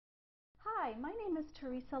Hi, my name is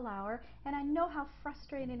Teresa Lauer, and I know how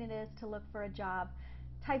frustrating it is to look for a job.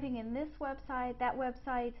 Typing in this website, that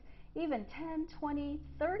website, even 10, 20,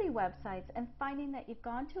 30 websites, and finding that you've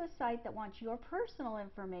gone to a site that wants your personal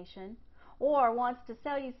information or wants to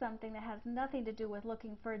sell you something that has nothing to do with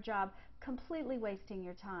looking for a job, completely wasting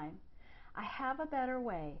your time. I have a better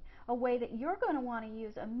way, a way that you're going to want to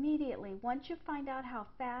use immediately once you find out how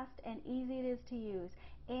fast and easy it is to use,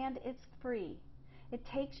 and it's free. It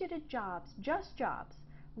takes you to jobs, just jobs,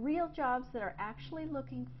 real jobs that are actually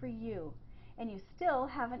looking for you, and you still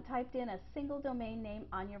haven't typed in a single domain name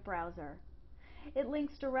on your browser. It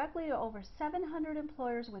links directly to over 700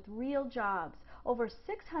 employers with real jobs, over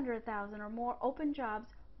 600,000 or more open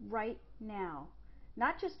jobs right now.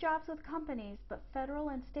 Not just jobs with companies, but federal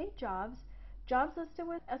and state jobs, jobs listed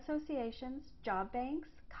with associations, job banks,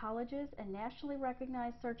 colleges, and nationally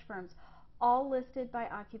recognized search firms, all listed by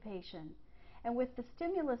occupation. And with the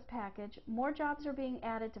stimulus package, more jobs are being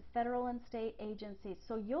added to federal and state agencies,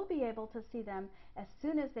 so you'll be able to see them as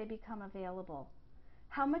soon as they become available.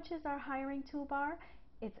 How much is our hiring toolbar?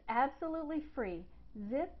 It's absolutely free.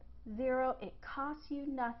 Zip, zero, it costs you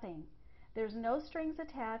nothing. There's no strings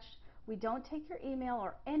attached. We don't take your email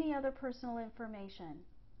or any other personal information.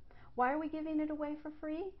 Why are we giving it away for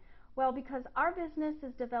free? Well, because our business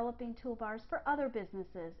is developing toolbars for other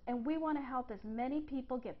businesses, and we want to help as many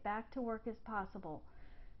people get back to work as possible.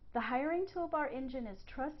 The Hiring Toolbar engine is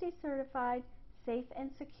Trustee certified, safe, and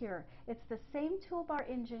secure. It's the same toolbar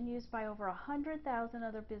engine used by over 100,000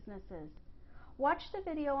 other businesses. Watch the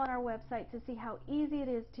video on our website to see how easy it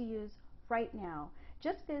is to use right now.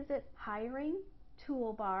 Just visit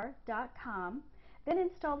hiringtoolbar.com, then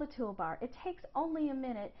install the toolbar. It takes only a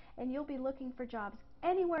minute, and you'll be looking for jobs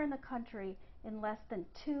anywhere in the country in less than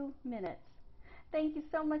 2 minutes. Thank you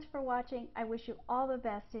so much for watching. I wish you all the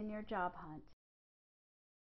best in your job hunt.